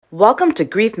Welcome to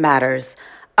Grief Matters,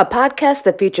 a podcast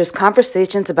that features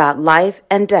conversations about life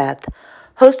and death.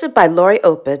 Hosted by Lori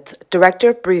Opitz, Director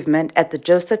of Bereavement at the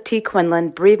Joseph T. Quinlan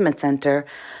Bereavement Center,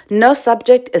 no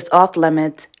subject is off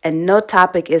limits and no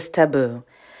topic is taboo.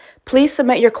 Please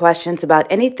submit your questions about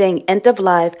anything end of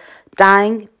life,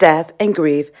 dying, death, and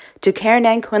grief to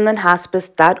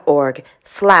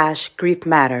KarenAnnQuinlanHospice.org/Grief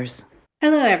Matters.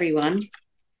 Hello, everyone.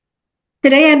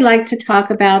 Today, I'd like to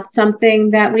talk about something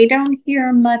that we don't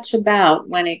hear much about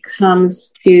when it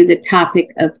comes to the topic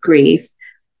of grief,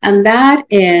 and that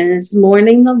is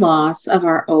mourning the loss of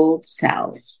our old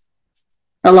selves,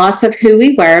 the loss of who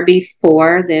we were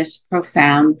before this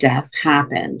profound death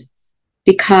happened,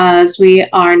 because we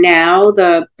are now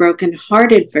the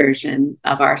broken-hearted version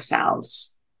of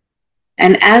ourselves.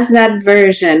 And as that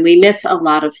version, we miss a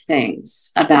lot of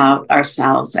things about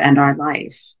ourselves and our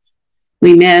life.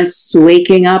 We miss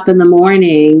waking up in the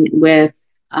morning without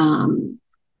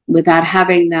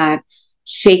having that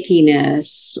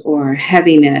shakiness or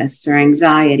heaviness or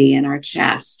anxiety in our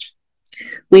chest.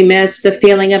 We miss the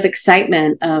feeling of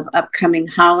excitement of upcoming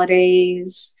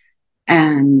holidays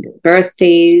and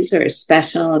birthdays or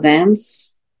special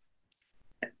events.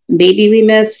 Maybe we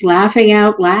miss laughing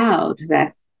out loud,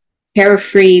 that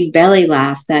carefree belly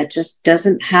laugh that just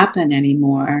doesn't happen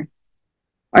anymore.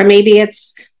 Or maybe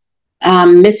it's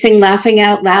missing laughing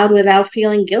out loud without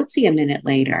feeling guilty a minute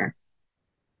later.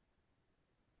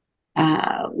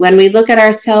 When we look at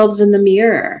ourselves in the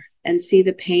mirror and see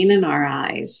the pain in our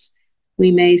eyes, we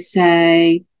may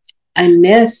say, I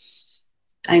miss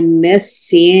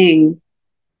seeing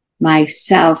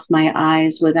myself, my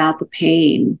eyes without the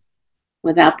pain,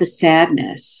 without the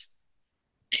sadness.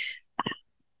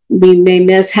 We may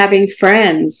miss having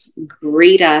friends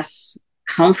greet us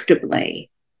comfortably.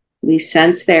 We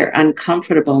sense their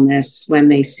uncomfortableness when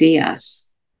they see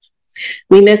us.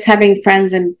 We miss having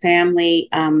friends and family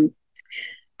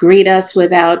greet us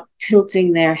without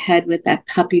tilting their head with that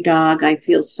puppy dog, I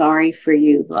feel sorry for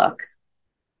you look.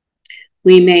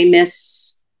 We may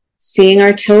miss seeing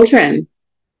our children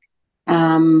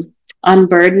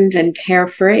unburdened and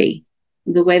carefree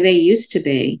the way they used to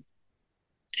be.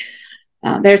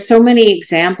 There's so many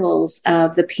examples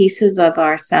of the pieces of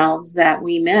ourselves that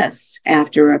we miss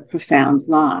after a profound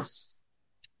loss.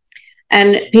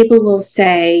 And people will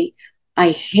say, I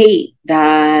hate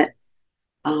that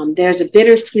there's a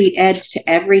bittersweet edge to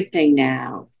everything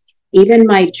now. Even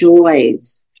my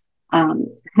joys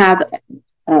have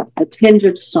a tinge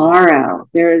of sorrow.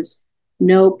 There's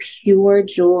no pure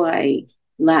joy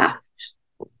left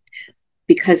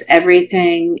because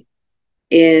everything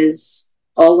is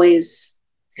always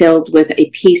filled with a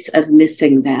piece of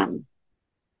missing them.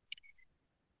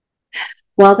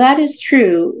 While that is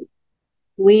true,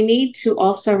 we need to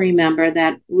also remember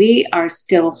that we are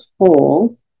still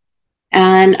whole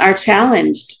and are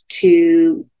challenged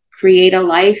to create a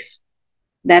life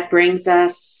that brings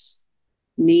us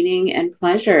meaning and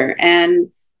pleasure and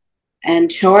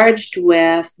charged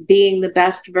with being the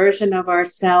best version of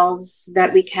ourselves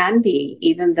that we can be,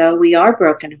 even though we are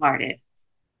brokenhearted.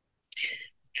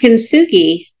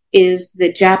 Kintsugi is the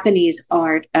Japanese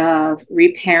art of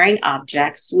repairing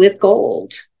objects with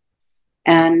gold.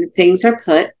 And things are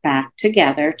put back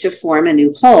together to form a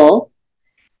new whole.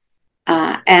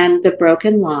 And the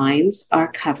broken lines are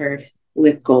covered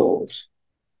with gold.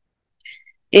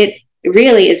 It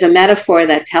really is a metaphor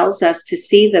that tells us to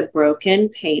see the broken,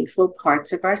 painful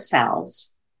parts of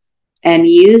ourselves and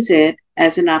use it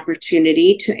as an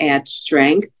opportunity to add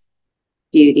strength,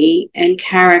 beauty, and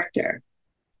character.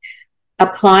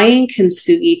 Applying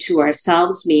kintsugi to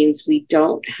ourselves means we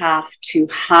don't have to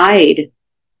hide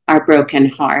our broken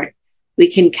heart. We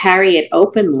can carry it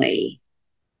openly.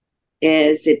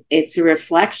 It's a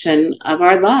reflection of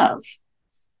our love.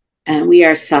 And we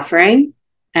are suffering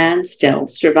and still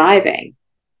surviving.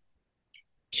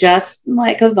 Just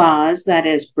like a vase that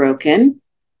is broken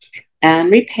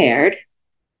and repaired,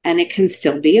 and it can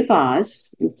still be a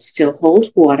vase, it still holds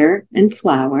water and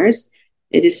flowers,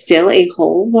 it is still a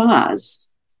whole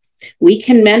vase. We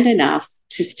can mend enough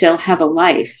to still have a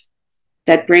life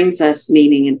that brings us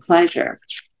meaning and pleasure.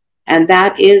 And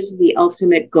that is the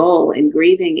ultimate goal in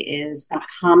grieving, is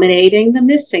accommodating the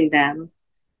missing them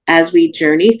as we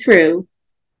journey through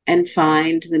and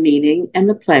find the meaning and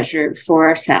the pleasure for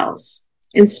ourselves,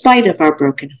 in spite of our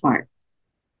broken heart.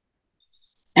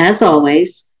 As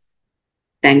always,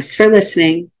 thanks for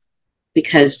listening,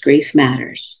 because grief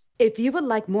matters. If you would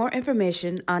like more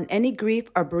information on any grief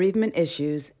or bereavement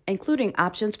issues, including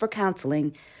options for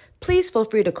counseling, please feel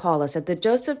free to call us at the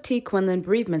Joseph T. Quinlan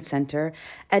Bereavement Center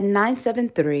at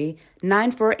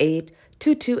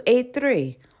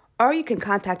 973-948-2283 or you can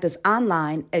contact us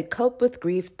online at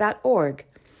copewithgrief.org.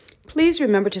 Please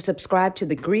remember to subscribe to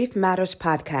the Grief Matters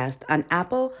podcast on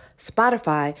Apple,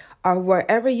 Spotify, or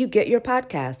wherever you get your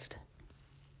podcast.